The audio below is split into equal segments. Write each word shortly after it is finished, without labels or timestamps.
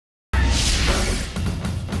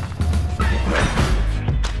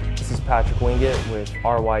Patrick Wingett with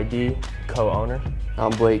RYD, co-owner.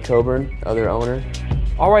 I'm Blake Coburn, other owner.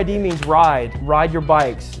 RYD means ride. Ride your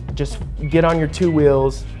bikes. Just get on your two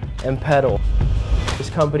wheels and pedal. This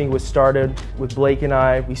company was started with Blake and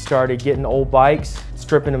I. We started getting old bikes,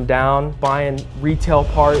 stripping them down, buying retail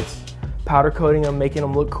parts, powder coating them, making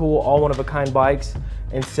them look cool, all one-of-a-kind bikes,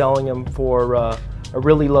 and selling them for a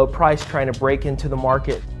really low price, trying to break into the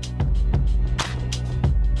market.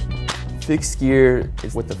 Fixed gear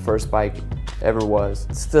is what the first bike ever was.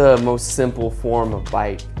 It's the most simple form of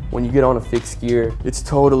bike. When you get on a fixed gear, it's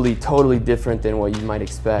totally different than what you might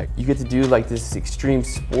expect. You get to do like this extreme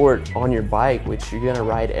sport on your bike, which you're gonna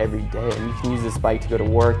ride every day. And you can use this bike to go to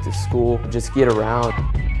work, to school, just get around.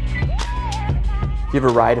 If you ever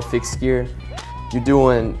ride a fixed gear,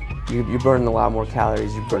 you're burning a lot more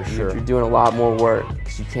calories. You're doing a lot more work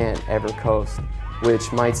because you can't ever coast,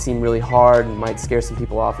 which might seem really hard and might scare some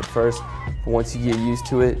people off at first, but once you get used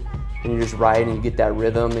to it and you're just riding and you get that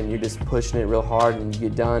rhythm and you're just pushing it real hard and you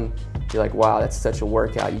get done, you're like, wow, that's such a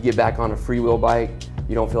workout. You get back on a freewheel bike,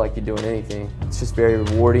 you don't feel like you're doing anything. It's just very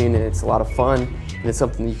rewarding and it's a lot of fun and it's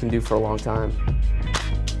something that you can do for a long time.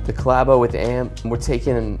 The collabo with AMP, we're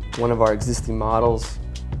taking one of our existing models,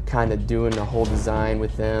 kind of doing the whole design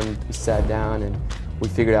with them. We sat down and we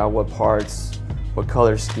figured out what parts, what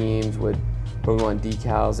color schemes, where we want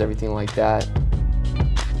decals, everything like that.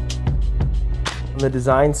 On the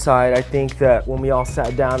design side, I think that when we all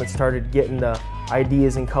sat down and started getting the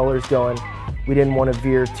ideas and colors going, we didn't want to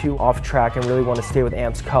veer too off track and really want to stay with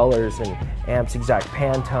AMP's colors and AMP's exact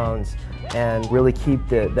Pantones and really keep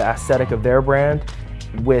the aesthetic of their brand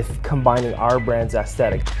with combining our brand's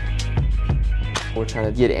aesthetic. We're trying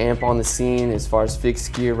to get AMP on the scene as far as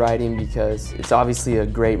fixed gear riding because it's obviously a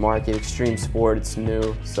great market, extreme sport, it's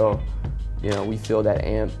new, so we feel that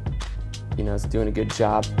AMP is doing a good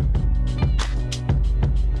job.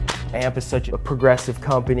 AMP is such a progressive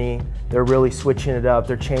company. They're really switching it up,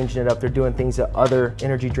 they're changing it up, they're doing things that other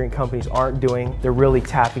energy drink companies aren't doing. They're really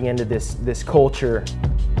tapping into this culture.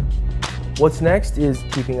 What's next is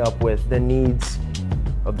keeping up with the needs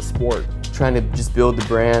of the sport. Trying to just build the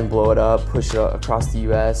brand, blow it up, push it across the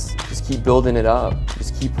US, just keep building it up,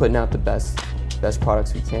 just keep putting out the best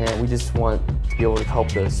products we can. We just want to be able to help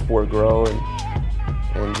the sport grow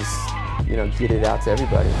and just get it out to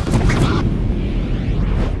everybody.